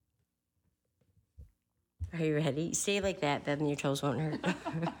Are you ready? Stay like that, then your toes won't hurt.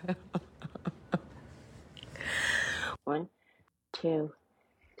 1, 2,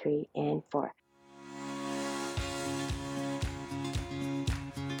 3, and 4.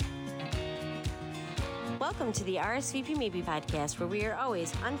 Welcome to the RSVP Maybe podcast, where we are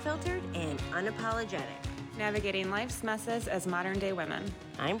always unfiltered and unapologetic. Navigating life's messes as modern-day women.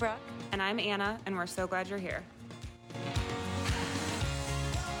 I'm Brooke. And I'm Anna, and we're so glad you're here.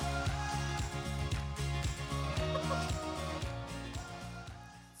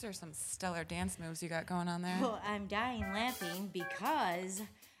 Is there some stellar dance moves you got going on there? Well, I'm dying laughing because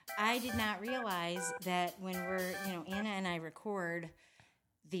I did not realize that when Anna and I record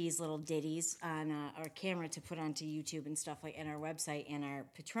these little ditties on our camera to put onto YouTube and stuff like, and our website and our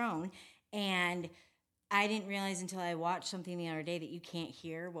Patreon, and I didn't realize until I watched something the other day that you can't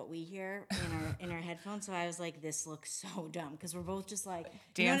hear what we hear in our headphones. So I was like, "This looks so dumb," because we're both just like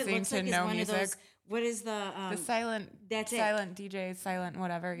dancing to no music. What is the silent? That's silent DJ, silent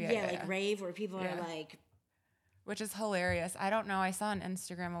whatever. Yeah, rave where people are like, which is hilarious. I don't know. I saw on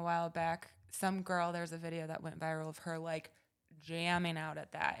Instagram a while back some girl. There's a video that went viral of her like jamming out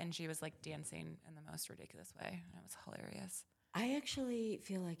at that, and she was like dancing in the most ridiculous way, and it was hilarious. I actually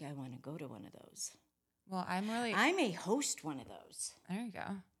feel like I want to go to one of those. Well, I may host one of those. There you go.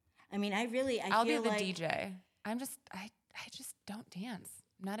 I mean, I'll be the DJ. I just don't dance.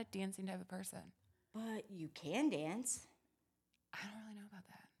 I'm not a dancing type of person. But you can dance. I don't really know about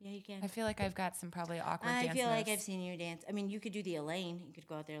that. Yeah, you can. I feel like I've got some probably awkward dance I feel moves. like I've seen you dance. I mean, you could do the Elaine. You could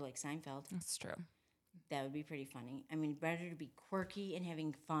go out there like Seinfeld. That's true. That would be pretty funny. I mean, better to be quirky and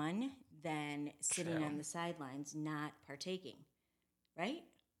having fun than sitting on the sidelines not partaking. Right?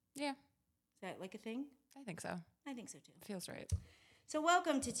 Yeah. Is that like a thing? I think so. I think so too. Feels right. So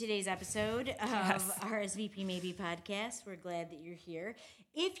welcome to today's episode of RSVP Maybe Podcast. We're glad that you're here.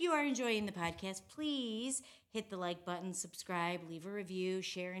 If you are enjoying the podcast, please hit the like button, subscribe, leave a review,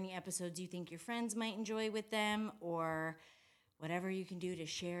 share any episodes you think your friends might enjoy with them, or whatever you can do to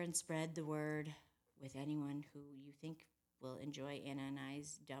share and spread the word with anyone who you think will enjoy Anna and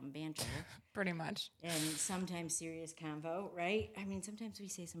I's dumb banter. Pretty much. And sometimes serious convo, right? I mean, sometimes we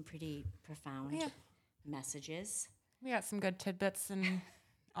say some pretty profound messages. We got some good tidbits in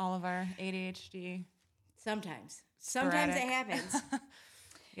all of our ADHD. Sometimes it happens.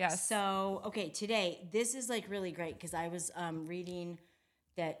 Yes. So, okay, today, this is like really great because I was reading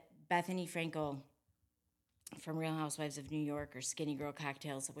that Bethany Frankel from Real Housewives of New York or Skinny Girl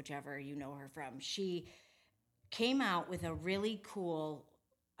Cocktails, whichever you know her from, she came out with a really cool,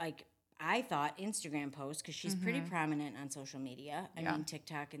 like, I thought, Instagram post, because she's pretty prominent on social media. I mean,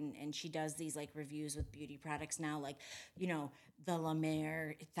 TikTok, and she does these, like, reviews with beauty products now, like, you know, the La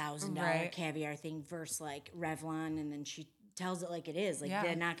Mer $1,000 caviar thing versus, like, Revlon, and then she tells it like it is. Like,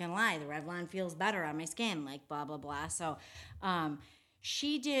 they're not going to lie. The Revlon feels better on my skin, like, blah, blah, blah. So,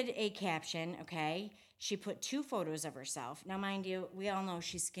 she did a caption, okay? She put 2 photos of herself. Now, mind you, we all know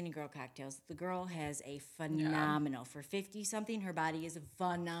she's Skinny Girl Cocktails. The girl has a phenomenal, for 50-something, her body is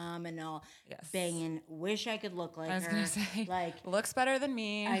phenomenal. Yes. Banging. Wish I could look like her. I was going to say, like, looks better than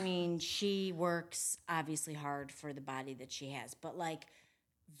me. I mean, she works obviously hard for the body that she has, but like,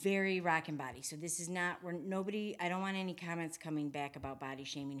 very rockin' body. So this is not, I don't want any comments coming back about body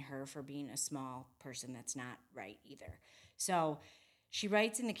shaming her for being a small person. That's not right either. So she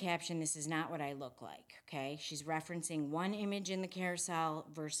writes in the caption, "This is not what I look like," okay? She's referencing one image in the carousel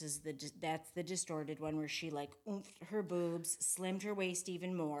versus that's the distorted one where she like oomphed her boobs, slimmed her waist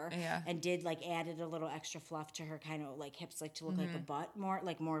even more, and did like added a little extra fluff to her kind of like hips, like to look like a butt,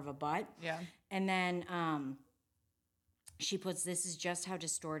 more of a butt. Yeah. And then she puts, "This is just how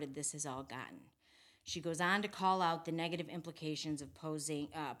distorted this has all gotten." She goes on to call out the negative implications of posting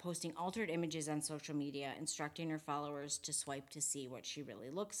altered images on social media, instructing her followers to swipe to see what she really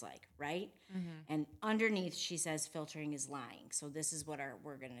looks like, right? Mm-hmm. And underneath, she says filtering is lying. So this is what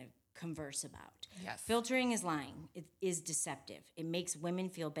we're going to converse about. Yes. Filtering is lying. It is deceptive. It makes women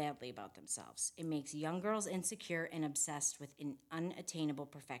feel badly about themselves. It makes young girls insecure and obsessed with an unattainable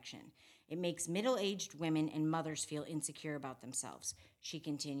perfection. It makes middle-aged women and mothers feel insecure about themselves. She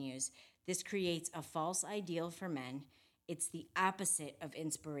continues, "This creates a false ideal for men. It's the opposite of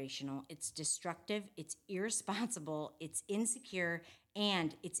inspirational. It's destructive. It's irresponsible. It's insecure,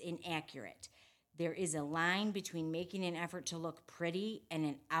 and it's inaccurate. There is a line between making an effort to look pretty and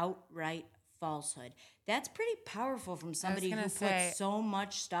an outright falsehood." That's pretty powerful from somebody who puts so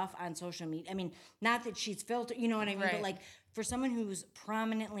much stuff on social media. I mean, not that she's filtered, you know what I mean? Right. But like for someone who's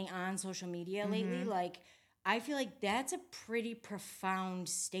prominently on social media lately, like I feel like that's a pretty profound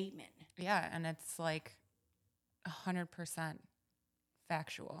statement. Yeah, and it's like 100%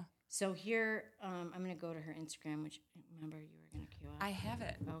 factual. So here, I'm going to go to her Instagram, which remember you were going to queue up. I have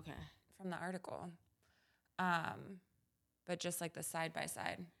it Okay. from the article. But just like the side by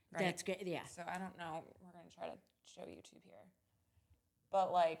side, right? That's great. Yeah. So I don't know. We're going to try to show YouTube here.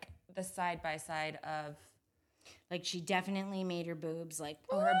 But like the side by side of. Like she definitely made her boobs like,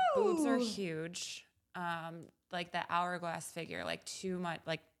 Oh, her boobs are woo! huge. Like the hourglass figure, like too much,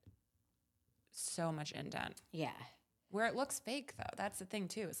 like so much indent. Yeah. Where it looks fake though. That's the thing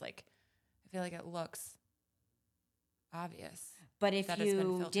too. Is like, I feel like it looks obvious. But if that it's been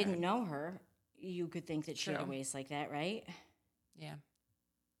you filtered. didn't know her, you could think that she had a True. waist like that, right? Yeah.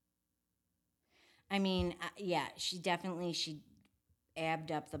 I mean, yeah, she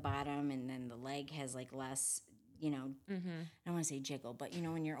abbed up the bottom, and then the leg has like less, I don't want to say jiggle, but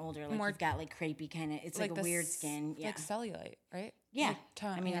when you're older, like More- you've got like crepey kind of, it's like a the weird s- skin. Yeah. Like cellulite, right? Yeah. Like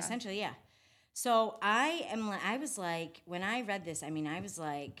tone, I mean, yeah. essentially, yeah. So I was like, when I read this, I was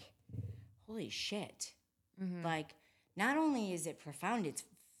like, holy shit. Mm-hmm. Like, not only is it profound, it's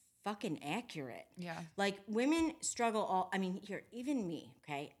fucking accurate. Yeah. Like women struggle here, even me,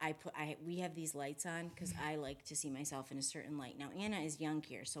 okay? We have these lights on because I like to see myself in a certain light. Now, Anna is young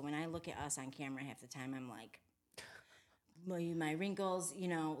here, so when I look at us on camera half the time, I'm like, my wrinkles,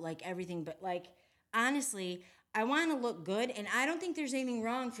 like everything. But like, honestly, I want to look good, and I don't think there's anything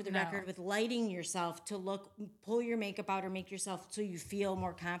wrong for the record with lighting yourself to pull your makeup out or make yourself so you feel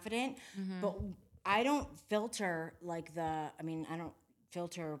more confident. But I don't filter I don't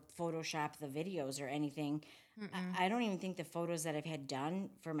filter Photoshop the videos or anything. I don't even think the photos that I've had done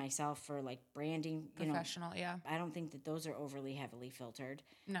for myself for like branding, Professional, yeah. I don't think that those are overly heavily filtered.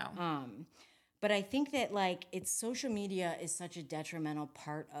 No. But I think that like social media is such a detrimental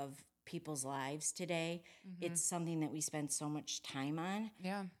part of people's lives today. It's something that we spend so much time on.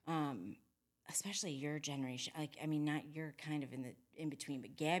 Yeah. Especially your generation. Like, not you're kind of in between,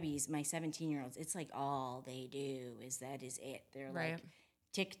 but Gabby's, my 17-year-olds, it's like all they do is it. They're Right. like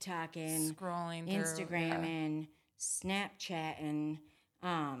TikToking, Scrolling through, Instagramming, Snapchatting.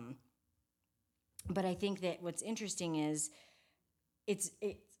 But I think that what's interesting is it's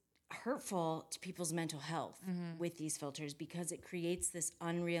hurtful to people's mental health with these filters because it creates this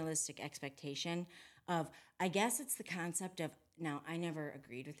unrealistic expectation of, I guess it's the concept of, now I never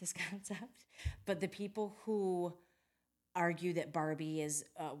agreed with this concept, but the people who argue that Barbie is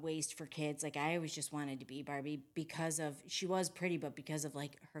a waste for kids, like I always just wanted to be Barbie because of, she was pretty, but because of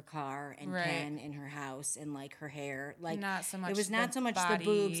like her car and Right. Ken and her house and like her hair, like Not so much it was not the so much body. the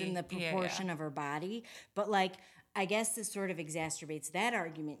boobs and the Yeah, proportion of her body, but like I guess this sort of exacerbates that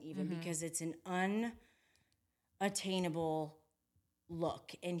argument even because it's an unattainable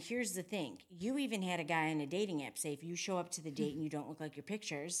look. And here's the thing. You even had a guy on a dating app say if you show up to the date and you don't look like your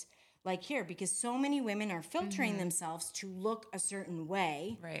pictures, like here, because so many women are filtering themselves to look a certain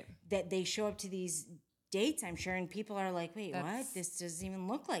way Right. that they show up to these dates, I'm sure, and people are like, wait, what? That's- This doesn't even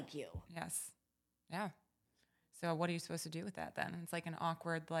look like you. Yes. Yeah. So what are you supposed to do with that then? It's like an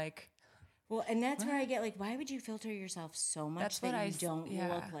awkward, like, Well, and that's where I get like, why would you filter yourself so much That's what that I you s- don't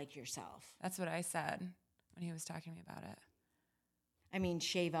yeah. look like yourself? that's what I said when he was talking to me about it. I mean,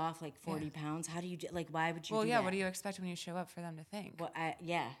 shave off like 40 pounds. How do you do, like, why would you Well, do yeah. that? What do you expect when you show up for them to think? Well,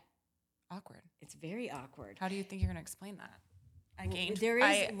 Awkward. it's very awkward. How do you think you're going to explain that? I gained. there is-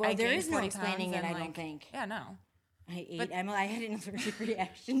 I there gained is no 40 explaining pounds it, and, I don't like- think. Yeah, no. I ate Emma. I had an allergic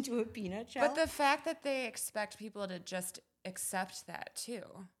reaction to a peanut shell. But the fact that they expect people to just accept that too,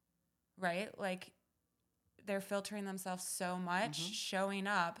 right? Like they're filtering themselves so much, showing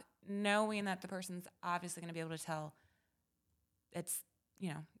up, knowing that the person's obviously going to be able to tell it's,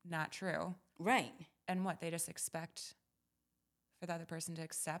 not true. Right. And what they just expect for the other person to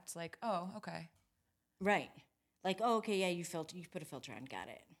accept, like, oh, okay. Right. Like, oh, okay, yeah, you put a filter on. Got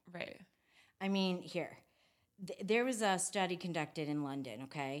it. Right. I mean, here, there was a study conducted in London,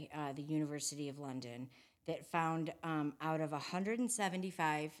 okay, the University of London, that found out of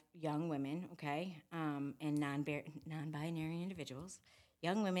 175 young women, okay, and non-binary individuals,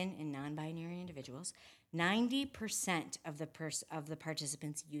 young women and non-binary individuals, 90% of the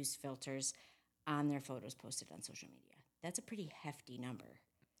participants used filters on their photos posted on social media. That's a pretty hefty number.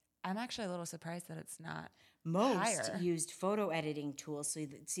 I'm actually a little surprised that it's not Most higher. used photo editing tools.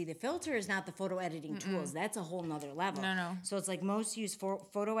 So the filter is not the photo editing tools. That's a whole nother level. No. So it's like most use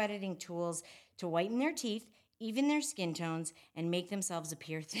photo editing tools to whiten their teeth, even their skin tones, and make themselves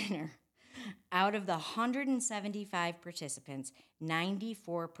appear thinner. Out of the 175 participants,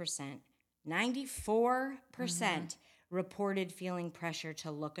 94% reported feeling pressure to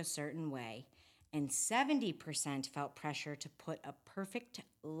look a certain way, and 70% felt pressure to put a perfect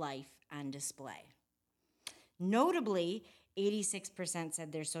life on display. Notably, 86%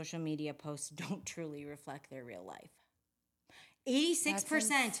 said their social media posts don't truly reflect their real life.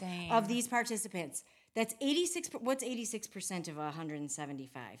 86% of these participants. That's 86. What's 86% of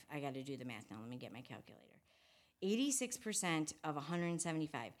 175? I got to do the math now. Let me get my calculator. 86% of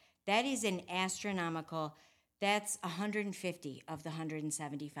 175. That is an astronomical, that's 150 of the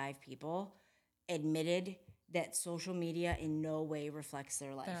 175 people admitted that social media in no way reflects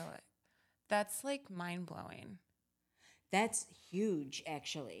their life. That's like mind-blowing. That's huge,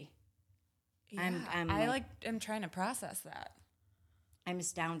 actually. Yeah, I'm trying to process that. I'm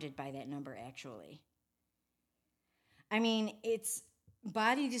astounded by that number, actually. I mean, it's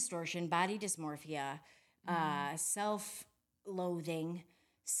body distortion, body dysmorphia, self-loathing,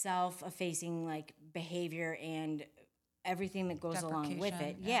 self-effacing like behavior and everything that goes along with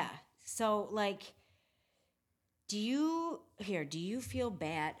it. Yeah. So like, do you feel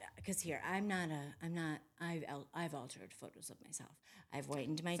bad? Because I've altered photos of myself. I've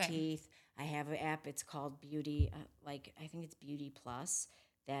whitened my teeth. I have an app. It's called Beauty, I think it's Beauty Plus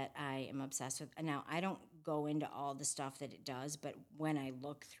that I am obsessed with. Now, I don't go into all the stuff that it does, but when I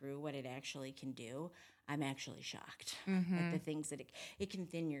look through what it actually can do, I'm actually shocked at the things that it can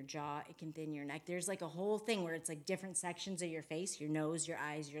thin your jaw, it can thin your neck. There's like a whole thing where it's like different sections of your face, your nose, your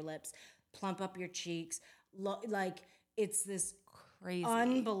eyes, your lips, plump up your cheeks. Like it's this crazy,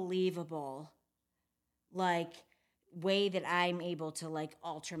 unbelievable, like way that I'm able to like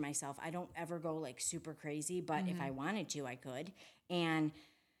alter myself. I don't ever go like super crazy, but if I wanted to, I could. And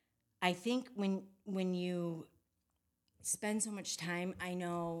I think when you spend so much time, I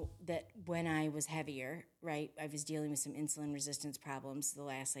know that when I was heavier, right, I was dealing with some insulin resistance problems the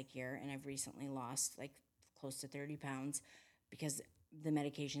last like year, and I've recently lost like close to 30 pounds because the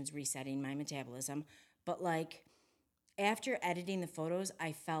medication's resetting my metabolism. But like after editing the photos,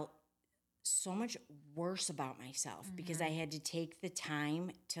 I felt so much worse about myself because I had to take the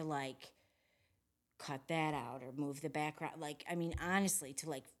time to like cut that out or move the background. Like, I mean, honestly, to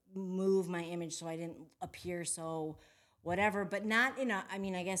like move my image so I didn't appear so whatever, but not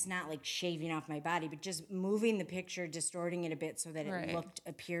I guess not like shaving off my body, but just moving the picture, distorting it a bit so that it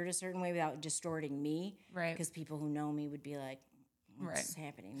appeared a certain way without distorting me. Right. Because people who know me would be like, what's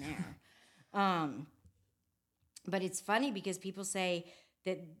happening there? But it's funny because people say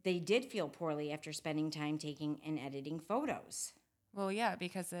that they did feel poorly after spending time taking and editing photos. Well, yeah,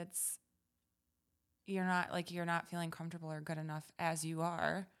 because you're not feeling comfortable or good enough as you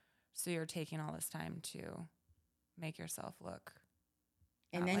are, so you're taking all this time to make yourself look,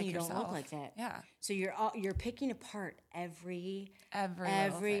 and then like you yourself. Don't look like that. Yeah. So you're picking apart every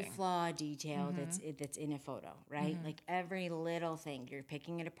flaw detail that's in a photo, right? Like every little thing, you're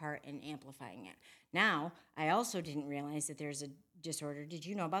picking it apart and amplifying it. Now, I also didn't realize that there's a disorder. Did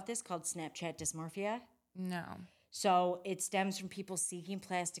you know about this called Snapchat dysmorphia? No. So it stems from people seeking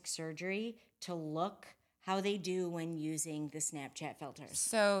plastic surgery to look how they do when using the Snapchat filters.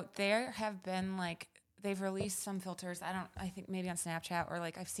 So there have been like, they've released some filters. I think maybe on Snapchat or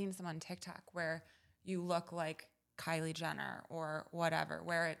like I've seen some on TikTok where you look like Kylie Jenner or whatever,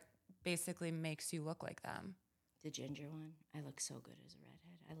 where it basically makes you look like them. The ginger one. I look so good as a redhead.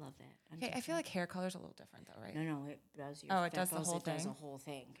 I love that. Okay, I feel like hair color's a little different though, right? No, it does. It does the whole thing? It does a whole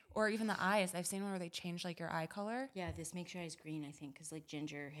thing. Or even the eyes. I've seen one where they change like your eye color. Yeah, this makes your eyes green, I think, because like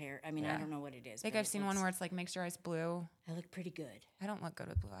ginger hair. I mean, I don't know what it is. Like I've seen one where it's like makes your eyes blue. I look pretty good. I don't look good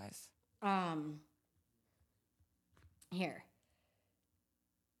with blue eyes. Here.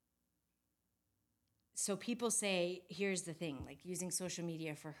 So people say, here's the thing, like using social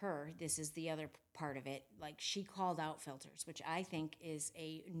media for her, this is the other part of it. Like she called out filters, which I think is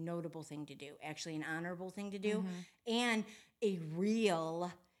a notable thing to do, actually an honorable thing to do, and a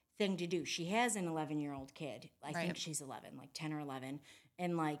real thing to do. She has an 11-year-old kid. I think she's 11, like 10 or 11.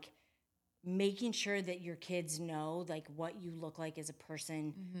 And like making sure that your kids know like what you look like as a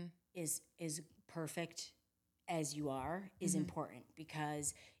person is perfect as you are is important,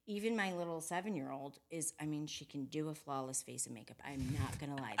 because even my little 7-year-old she can do a flawless face and makeup. I'm not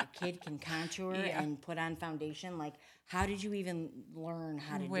going to lie. The kid can contour and put on foundation. Like, how did you even learn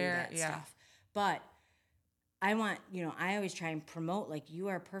how to do that stuff? But I want, I always try and promote, like, you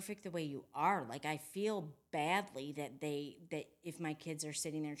are perfect the way you are. Like, I feel badly that if my kids are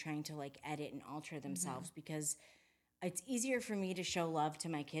sitting there trying to, like, edit and alter themselves, because it's easier for me to show love to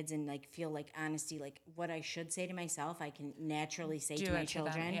my kids and like feel like honesty, like what I should say to myself, I can naturally say to my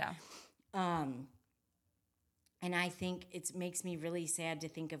children. And I think it makes me really sad to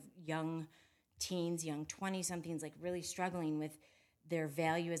think of young teens, young 20-somethings, like really struggling with their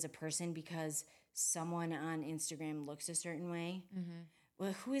value as a person because someone on Instagram looks a certain way.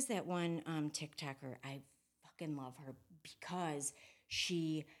 Well, who is that one TikToker? I fucking love her. because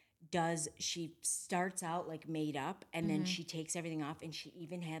she starts out like made up, and then she takes everything off, and she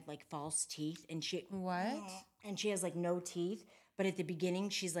even had like false teeth, and she has like no teeth. But at the beginning,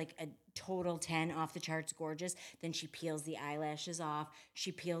 she's like a total 10, off the charts gorgeous. Then she peels the eyelashes off.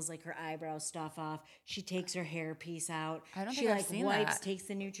 She peels like her eyebrow stuff off. She takes her hair piece out. I don't she think I've like seen wipes, that. takes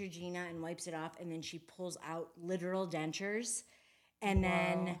the Neutrogena and wipes it off, and then she pulls out literal dentures. And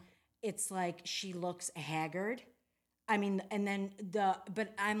then it's like she looks haggard. I mean, and then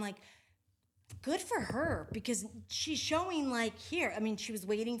but I'm like, good for her, because she's showing like here. I mean, she was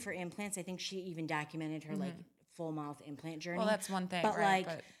waiting for implants. I think she even documented her like full mouth implant journey. Well, that's one thing, but right?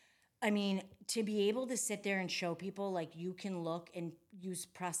 like, I mean, to be able to sit there and show people like you can look and use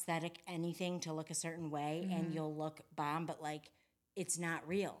prosthetic anything to look a certain way and you'll look bomb, but like it's not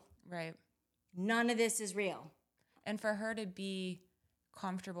real. Right. None of this is real. And for her to be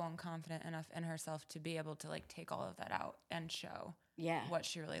comfortable and confident enough in herself to be able to like take all of that out and show what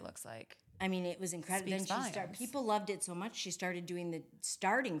she really looks like. I mean, it was incredible. Speaks Then volumes. people loved it so much. She started doing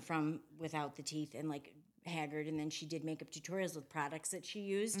starting from without the teeth and like haggard, and then she did makeup tutorials with products that she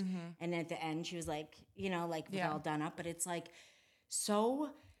used. And at the end, she was like, like all done up. But it's like so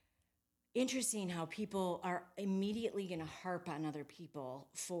interesting how people are immediately going to harp on other people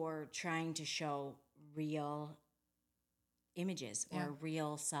for trying to show real images or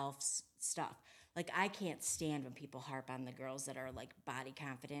real self stuff. Like, I can't stand when people harp on the girls that are like body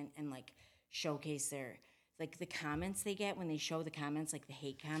confident and like showcase their like the comments they get when they show the comments, like the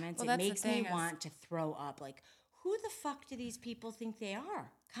hate comments. Well, it makes me want to throw up. Like, who the fuck do these people think they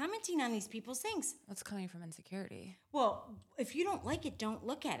are commenting on these people's things? It's coming from insecurity. Well, if you don't like it, don't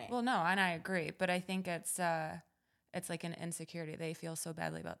look at it. Well, no, and I agree, but I think it's like an insecurity. They feel so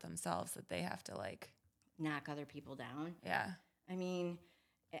badly about themselves that they have to like knock other people down. Yeah. I mean,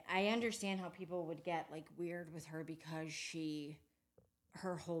 I understand how people would get like weird with her because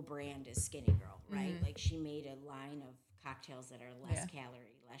her whole brand is Skinny Girl, right? Like, she made a line of cocktails that are less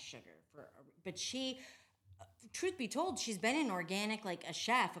calorie, less sugar. But she, truth be told, she's been an organic, like a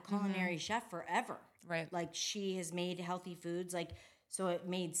chef, a culinary chef forever. Right. Like, she has made healthy foods. Like, so it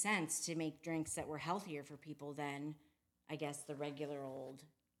made sense to make drinks that were healthier for people than, I guess, the regular old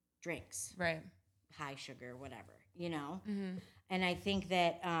drinks. Right. High sugar, whatever, And I think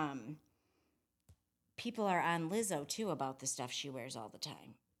that people are on Lizzo too about the stuff she wears all the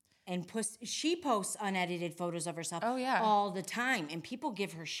time. And she posts unedited photos of herself all the time. And people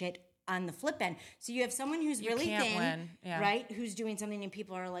give her shit on the flip end. So you have someone who's really thin, right? Who's doing something, and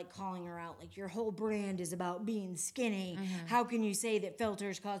people are like calling her out, like, your whole brand is about being skinny. How can you say that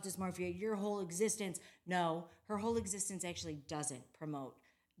filters cause dysmorphia? Your whole existence. No, her whole existence actually doesn't promote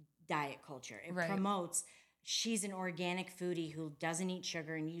diet culture. It promotes, she's an organic foodie who doesn't eat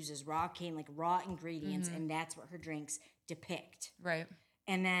sugar and uses raw cane, like raw ingredients, and that's what her drinks depict. Right.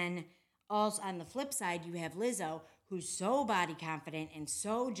 And then also on the flip side, you have Lizzo, who's so body confident and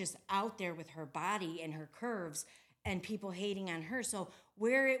so just out there with her body and her curves, and people hating on her. So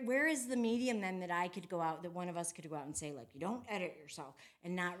where is the medium then that I could go out, that one of us could go out and say, like, you don't edit yourself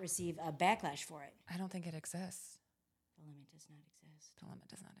and not receive a backlash for it? I don't think it exists. The limit does not exist. The limit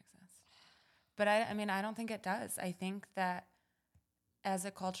does not exist. But I mean, I don't think it does. I think that as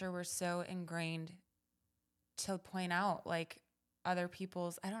a culture, we're so ingrained to point out like other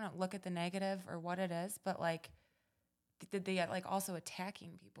people's, I don't know, look at the negative or what it is, but like, did they like also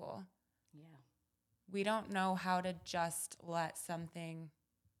attacking people? Yeah. We don't know how to just let something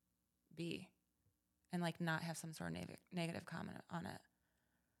be and like not have some sort of negative comment on it.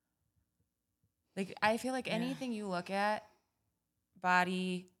 Like, I feel like anything you look at,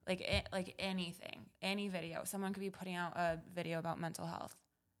 body, like anything, any video, someone could be putting out a video about mental health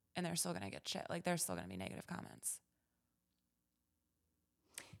and they're still going to get shit. Like, there's still going to be negative comments.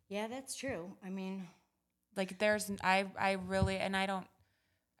 Yeah, that's true. I mean, like, I really, and I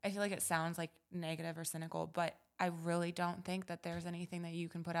feel like it sounds like negative or cynical, but I really don't think that there's anything that you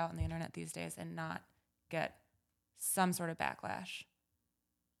can put out on the internet these days and not get some sort of backlash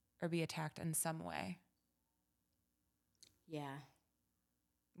or be attacked in some way. Yeah.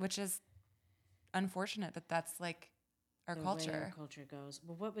 Which is unfortunate that that's like our the culture. way our culture goes.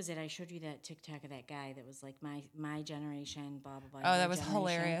 Well, what was it? I showed you that TikTok of that guy that was like my generation, blah blah blah. Oh, that was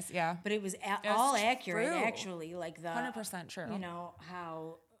hilarious. Yeah, but it was was all accurate, true. actually. Like the 100% true. You know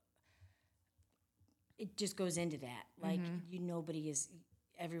how it just goes into that. Like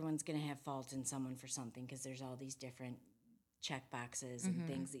everyone's gonna have fault in someone for something because there's all these different check boxes and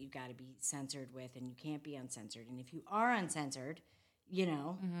things that you've got to be censored with, and you can't be uncensored. And if you are uncensored,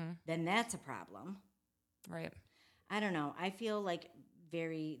 then that's a problem. Right. I don't know. I feel like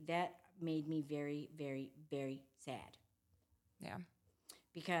that made me very, very, very sad. Yeah.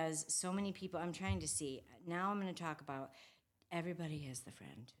 Because so many people, I'm trying to see. Now I'm going to talk about everybody has the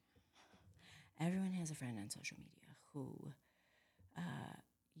friend. Everyone has a friend on social media who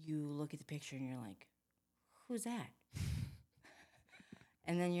you look at the picture and you're like, who's that?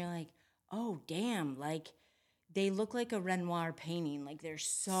 And then you're like, oh, damn, like they look like a Renoir painting. Like they're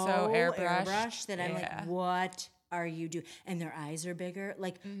so airbrushed that I'm like, what are you doing? And their eyes are bigger.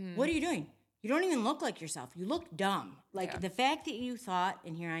 Like, what are you doing? You don't even look like yourself. You look dumb. Like the fact that you thought,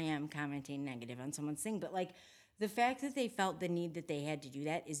 and here I am commenting negative on someone's thing, but like the fact that they felt the need that they had to do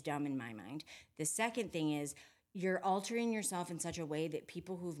that is dumb in my mind. The second thing is you're altering yourself in such a way that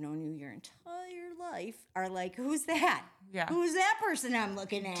people who've known you your entire life are like, who's that? Yeah. Who's that person I'm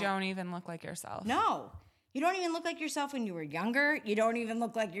looking at? Don't even look like yourself. No. You don't even look like yourself when you were younger. You don't even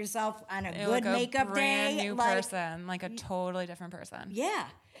look like yourself on a good like makeup a brand day. new person, like a totally different person. Yeah.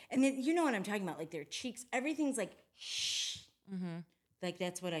 And then you know what I'm talking about, like their cheeks, everything's like shh. Mm-hmm. Like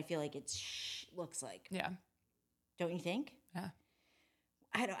that's what I feel like it's looks like. Yeah. Don't you think? Yeah.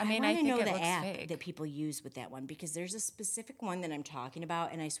 I think want to know it the looks app fake. that people use with that one because there's a specific one that I'm talking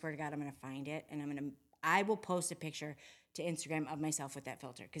about, and I swear to God, I'm going to find it, and I will post a picture to Instagram of myself with that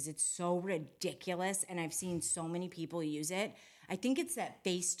filter because it's so ridiculous, and I've seen so many people use it. I think it's that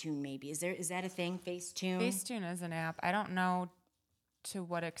Facetune. Maybe is that a thing? Facetune. Facetune is an app. I don't know to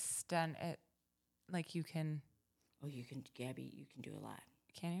what extent it, like you can. Oh, you can, Gabby. You can do a lot.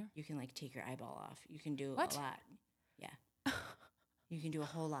 Can you? You can like take your eyeball off. You can do What? a lot. Yeah. You can do a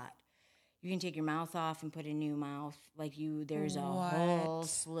whole lot. You can take your mouth off and put a new mouth. Like there's a whole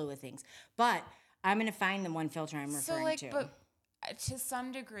slew of things. But I'm gonna find the one filter I'm referring to. But to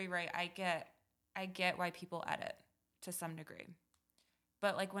some degree, right? I get why people edit to some degree.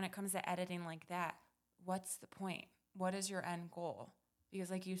 But like when it comes to editing like that, what's the point? What is your end goal?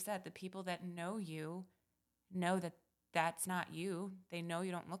 Because like you said, the people that know you know that that's not you. They know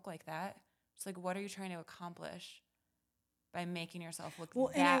you don't look like that. It's like, what are you trying to accomplish by making yourself look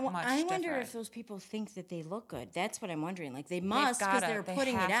much different? I wonder if those people think that they look good. That's what I'm wondering. Like they must because they're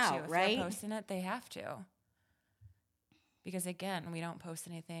putting it out, right? If they're posting it, they have to. Because again, we don't post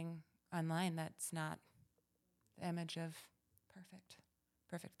anything online that's not the image of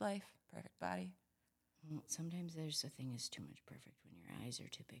perfect life, perfect body. Well, sometimes there's a thing as too much perfect when your eyes are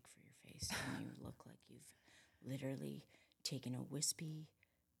too big for your face and you look like you've literally taken a wispy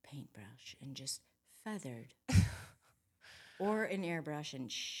paintbrush and just feathered. Or an airbrush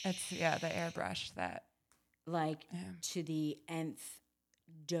and It's the airbrush that to the nth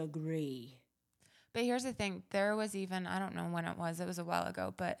degree. But here's the thing, there was even, I don't know when it was a while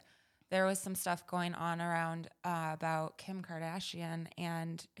ago, but there was some stuff going on around about Kim Kardashian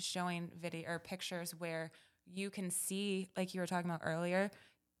and showing video or pictures where you can see, like you were talking about earlier,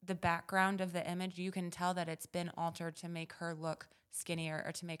 the background of the image. You can tell that it's been altered to make her look skinnier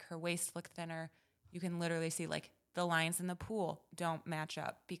or to make her waist look thinner. You can literally see like the lines in the pool don't match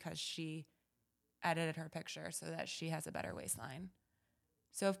up because she edited her picture so that she has a better waistline.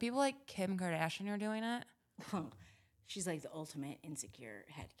 So if people like Kim Kardashian are doing it, she's like the ultimate insecure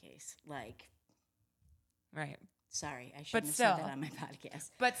head case. Like, right? Sorry, I shouldn't have said that on my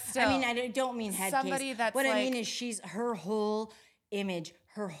podcast. But still, I mean, I don't mean head somebody case. That's what like, I mean is her whole image,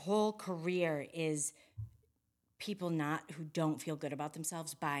 her whole career is people who don't feel good about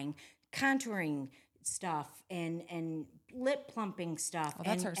themselves buying contouring stuff and lip plumping stuff. Well,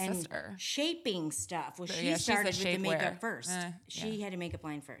 that's her and sister. Shaping stuff. Well, she started with the makeup first. She had a makeup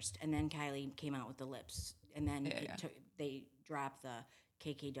line first, and then Kylie came out with the lips, and then they dropped the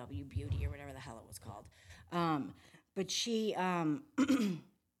KKW Beauty or whatever the hell it was called. But she,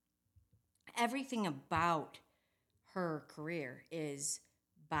 everything about her career is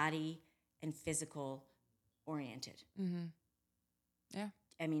body and physical oriented. Mm-hmm. Yeah.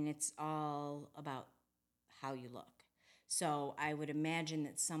 I mean, it's all about how you look. So I would imagine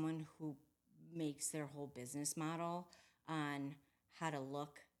that someone who makes their whole business model on how to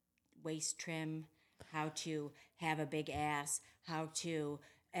look, waist trim, how to have a big ass, how to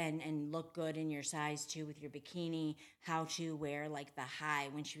and look good in your size too with your bikini, how to wear like the high,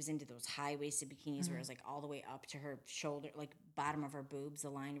 when she was into those high-waisted bikinis where it was like all the way up to her shoulder, like bottom of her boobs, the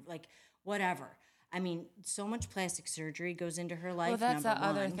line of like whatever. I mean, so much plastic surgery goes into her life. Well, that's the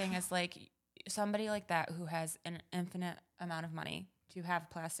other thing is like somebody like that who has an infinite amount of money to have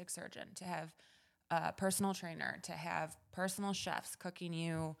a plastic surgeon, to have a personal trainer, to have personal chefs cooking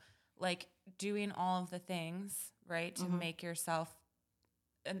you, like doing all of the things, right, to make yourself,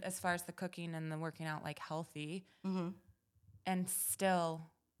 and as far as the cooking and the working out, like healthy, and still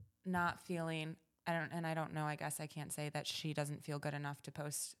not feeling, I don't know, I guess I can't say that she doesn't feel good enough to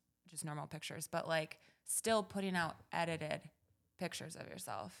post just normal pictures, but like still putting out edited pictures of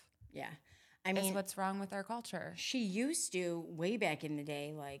yourself. Yeah. I Is mean, what's wrong with our culture. she used to, way back in the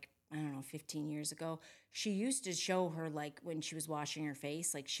day, like, I don't know, 15 years ago, she used to show her, like, when she was washing her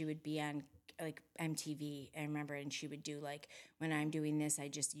face, like, she would be on, like, MTV, I remember, and she would do, like, when I'm doing this, I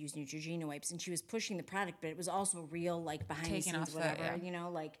just use Neutrogena wipes, and she was pushing the product, but it was also real, like, behind Taking the off scenes, the- whatever, yeah. you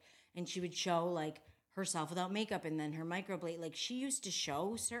know, like, and she would show, like, herself without makeup, and then her microblade, like, she used to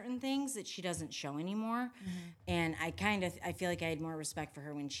show certain things that she doesn't show anymore, and I feel like I had more respect for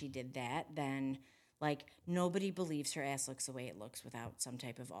her when she did that than... Like, nobody believes her ass looks the way it looks without some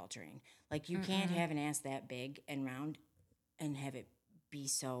type of altering. Like, you can't have an ass that big and round and have it be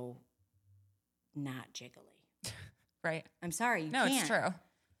so not jiggly. Right. I'm sorry, you No, can't. it's true.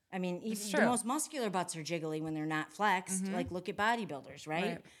 I mean, It's the true. most muscular butts are jiggly when they're not flexed. Like, look at bodybuilders, right?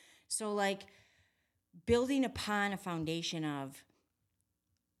 Right. So, like, building upon a foundation of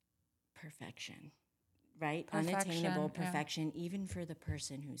perfection, right? Unattainable Perfection, yeah. perfection, even for the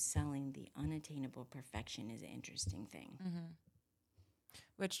person who's selling the unattainable perfection, is an interesting thing.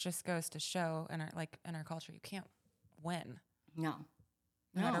 Which just goes to show in our culture, you can't win. No.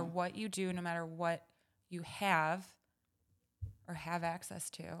 No matter what you do, no matter what you have or have access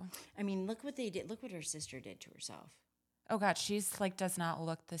to. I mean, look what they did. Look what her sister did to herself. Oh God, she's like does not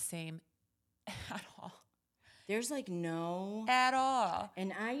look the same at all. There's like no... At all.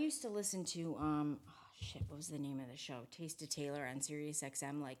 And I used to listen to, what was the name of the show? Taste of Taylor on Sirius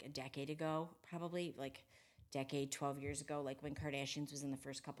XM like a decade ago, probably like decade, 12 years ago, like when Kardashians was in the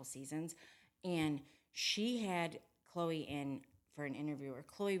first couple seasons. And she had Khloe in for an interview, or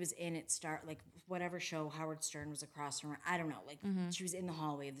Khloe was in it, like whatever show, Howard Stern was across from her. I don't know. Like she was in the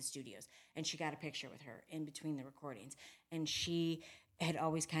hallway of the studios, and she got a picture with her in between the recordings. And she had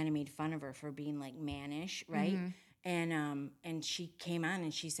always kind of made fun of her for being like mannish, right? And she came on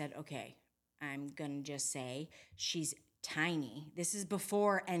and she said, okay, I'm going to just say she's tiny. This is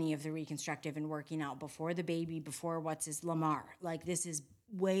before any of the reconstructive and working out, before the baby, before Lamar. Like, this is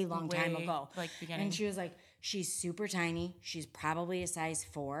way long time ago. Like beginning. And she was like, she's super tiny. She's probably a size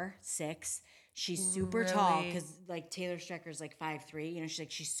 4, 6. She's super tall Really? because like Taylor Strecker's like 5'3". You know,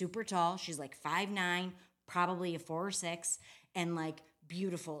 she's super tall. She's like 5'9", probably a 4 or 6, and like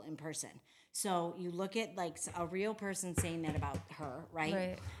beautiful in person. So you look at like a real person saying that about her, right?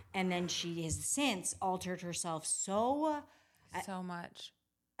 Right. And then she has since altered herself so So much.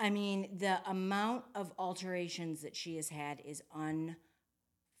 I mean, the amount of alterations that she has had is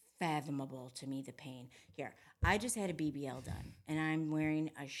unfathomable to me, the pain. Here, I just had a BBL done, and I'm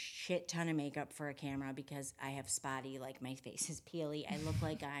wearing a shit ton of makeup for a camera because I have spotty, like my face is peely. I look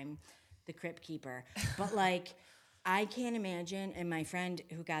like I'm the Crypt Keeper. But, like, I can't imagine, and my friend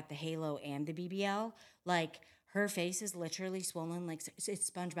who got the halo and the BBL, like, her face is literally swollen like it's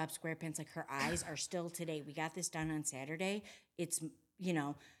SpongeBob SquarePants. Like, her eyes are still today. We got this done on Saturday. It's, you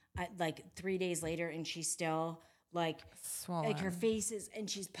know, like 3 days later, and she's still like Swollen. like her face is, and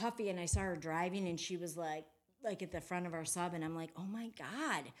she's puffy. And I saw her driving, and she was like at the front of our sub, and I'm like, oh my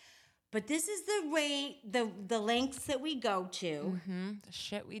God. But this is the way, the lengths that we go to The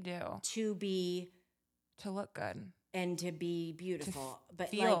shit we do to look good. and to be beautiful, but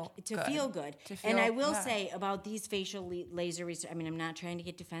feel like to good. feel good. To And I feel- will yeah. say about these facial laser research, I mean, I'm not trying to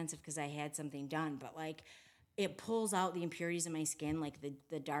get defensive because I had something done, but like it pulls out the impurities in my skin, like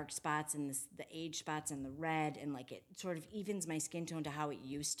the dark spots and the age spots and the red, and like it sort of evens my skin tone to how it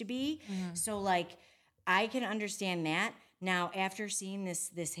used to be. So like I can understand that. Now, after seeing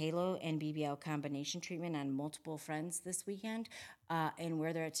this Halo and BBL combination treatment on multiple friends this weekend, and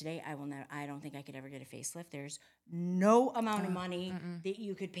where they're at today, I don't think I could ever get a facelift. There's no amount of money that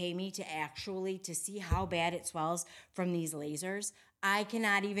you could pay me to see how bad it swells from these lasers. I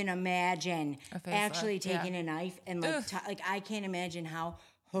cannot even imagine facelift, actually yeah. taking a knife and like I can't imagine how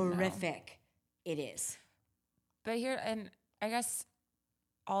horrific it is. But here, and I guess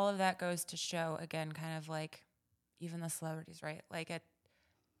all of that goes to show, again, kind of like even the celebrities, right? Like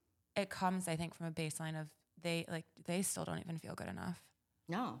it comes, I think, from a baseline of they still don't even feel good enough.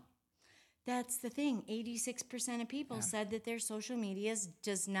 No. That's the thing. 86% of people said that their social medias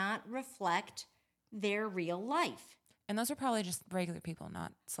does not reflect their real life. And those are probably just regular people,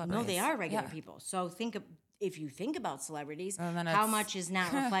 not celebrities. No, they are regular Yeah. people. So if you think about celebrities, Well, then how it's- much is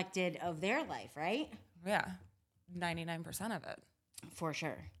not reflected of their life, right? Yeah, 99% of it. For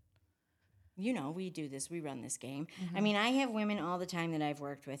sure. You know, we do this. We run this game. I mean, I have women all the time that I've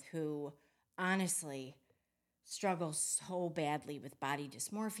worked with who honestly struggle so badly with body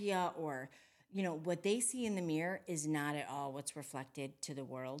dysmorphia, or, you know, what they see in the mirror is not at all what's reflected to the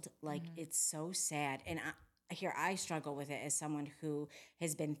world. Like, it's so sad. here I struggle with it as someone who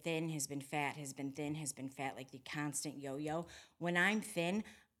has been thin, has been fat, has been thin, has been fat, like the constant yo-yo. When I'm thin,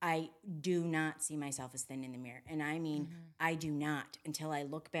 I do not see myself as thin in the mirror. And I mean, I do not until I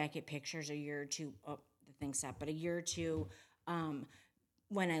look back at pictures a year or two. Oh, the thing stopped. But a year or two,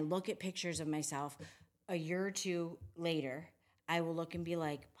 when I look at pictures of myself a year or two later, I will look and be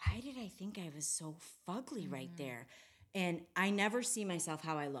like, why did I think I was so fugly right there? And I never see myself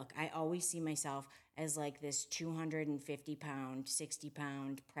how I look. I always see myself as like this 250 pound, 60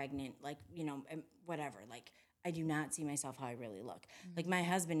 pound pregnant, like, whatever. Like, I do not see myself how I really look. Like, my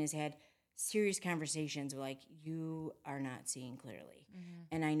husband has had serious conversations like, you are not seeing clearly.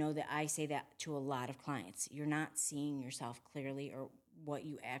 And I know that I say that to a lot of clients. You're not seeing yourself clearly or what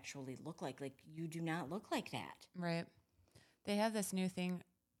you actually look like. Like, you do not look like that. Right. They have this new thing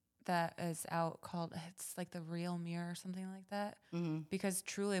that is out called, it's like the real mirror or something like that. Because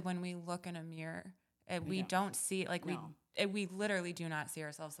truly, when we look in a mirror, we don't see, like, we literally do not see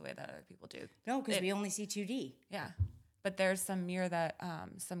ourselves the way that other people do. No, because we only see 2D. Yeah. But there's some mirror that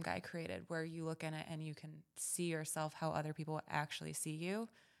some guy created where you look in it and you can see yourself how other people actually see you.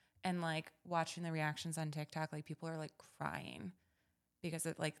 And like watching the reactions on TikTok, like people are like crying because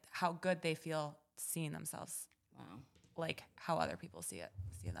of like how good they feel seeing themselves. Wow. Like how other people see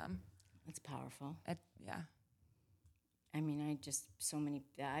them. It's powerful. Yeah. I mean,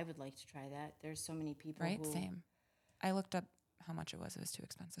 I would like to try that. There's so many people Right? who... Same. I looked up how much it was. It was too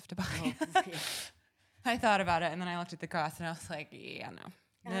expensive to buy. Oh, yeah. I thought about it and then I looked at the cost and I was like, yeah,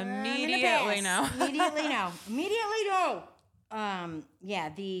 no. Immediately no. Immediately no. Immediately no. Yeah,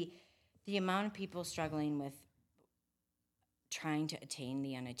 the amount of people struggling with trying to attain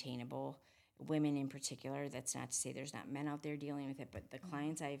the unattainable, women in particular, that's not to say there's not men out there dealing with it, but the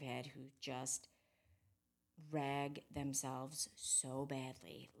clients I've had who just rag themselves so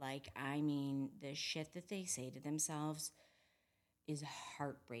badly. Like, I mean, the shit that they say to themselves is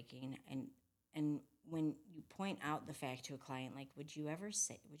heartbreaking. And when you point out the fact to a client, like, would you ever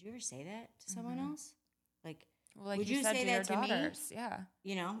say that to someone else? Like, Well, like would you you said say to that your to me? daughters.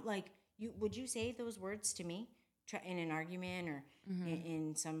 Yeah. Like, would you say those words to me in an argument or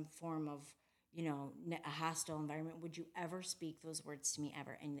in some form of, a hostile environment? Would you ever speak those words to me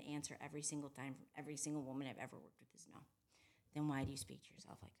ever? And the answer every single time from every single woman I've ever worked with is no. Then why do you speak to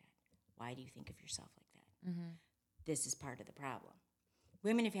yourself like that? Why do you think of yourself like that? This is part of the problem.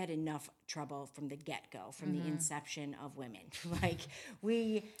 Women have had enough trouble from the get-go, from the inception of women. Like,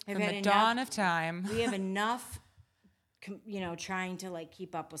 we have From had the dawn of time. We have enough, trying to, like,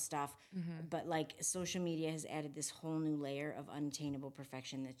 keep up with stuff. But, like, social media has added this whole new layer of unattainable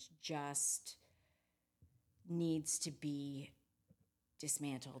perfection that's just needs to be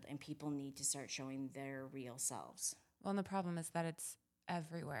dismantled, and people need to start showing their real selves. Well, and the problem is that it's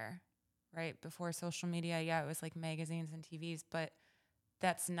everywhere, right? Before social media, it was like magazines and TVs, but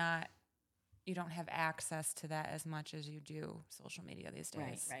that's not, you don't have access to that as much as you do social media these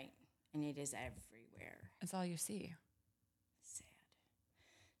days. Right. And it is everywhere. It's all you see. Sad.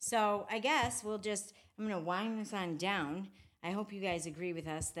 So I guess I'm going to wind this on down. I hope you guys agree with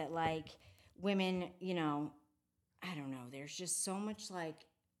us that, like, women, I don't know, there's just so much, like,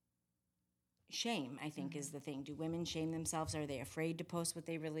 shame, I think, is the thing. Do women shame themselves? Are they afraid to post what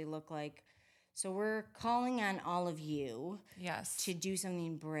they really look like? So we're calling on all of you to do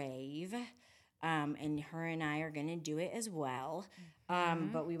something brave. And her and I are going to do it as well.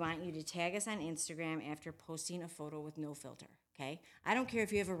 But we want you to tag us on Instagram after posting a photo with no filter, okay? I don't care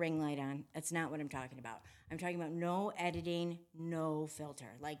if you have a ring light on. That's not what I'm talking about. I'm talking about no editing, no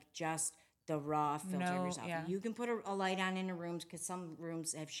filter. Like, just the raw filter of yourself. Yeah. You can put a light on in a room because some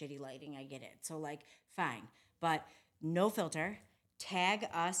rooms have shitty lighting. I get it. So, like, fine. But no filter. Tag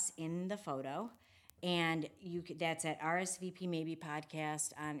us in the photo, and that's at RSVP Maybe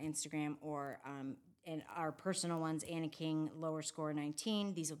Podcast on Instagram, or and our personal ones, Anna King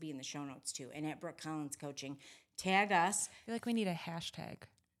 _19. These will be in the show notes too, and at Brooke Collins Coaching. Tag us. I feel like we need a hashtag.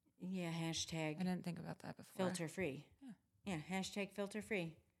 Yeah, hashtag. I didn't think about that before. Filter free. Yeah, hashtag filter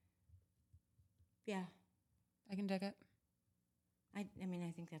free. Yeah, I can dig it. I mean,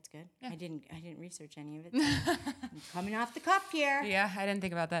 I think that's good. Yeah. I didn't research any of it. I'm coming off the cuff here. Yeah, I didn't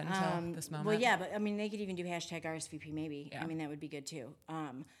think about that until this moment. Well, yeah, but I mean, they could even do hashtag RSVP maybe. Yeah. I mean, that would be good too.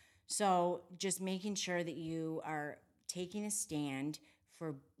 So just making sure that you are taking a stand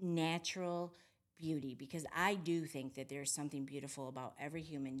for natural beauty, because I do think that there's something beautiful about every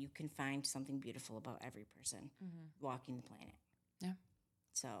human. You can find something beautiful about every person walking the planet. Yeah.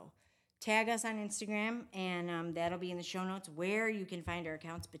 So tag us on Instagram, and that'll be in the show notes where you can find our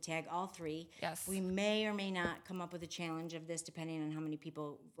accounts, but tag all three. Yes. We may or may not come up with a challenge of this depending on how many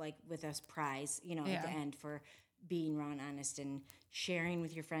people like with us prize, at Yeah. the end for being raw and honest and sharing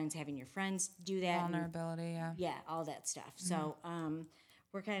with your friends, having your friends do that. and- Vulnerability, yeah. yeah, all that stuff. So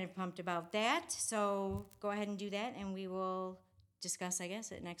we're kind of pumped about that. So go ahead and do that, and we will discuss, I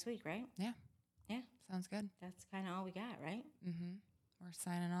guess, it next week, right? Yeah. Yeah, Sounds good. that's kind of all we got, right? We're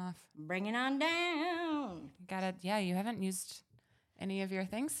signing off. Bring it on down. Got it. Yeah, you haven't used any of your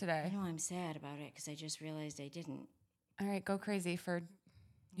things I today. know I'm sad about it because I just realized I didn't. All right, go crazy for,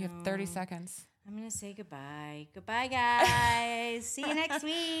 you have 30 seconds. I'm going to say goodbye. Goodbye, guys. See you next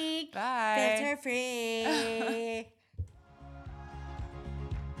week. Bye. Filter free.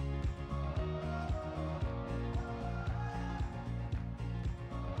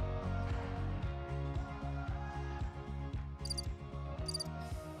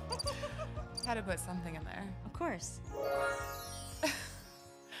 Had to put something in there. Of course.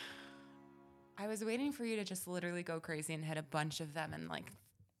 I was waiting for you to just literally go crazy and hit a bunch of them and like,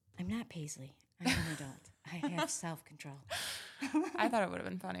 I'm not Paisley. I'm an adult. I have self-control. I thought it would have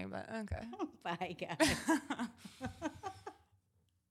been funny, but okay. Bye, guys.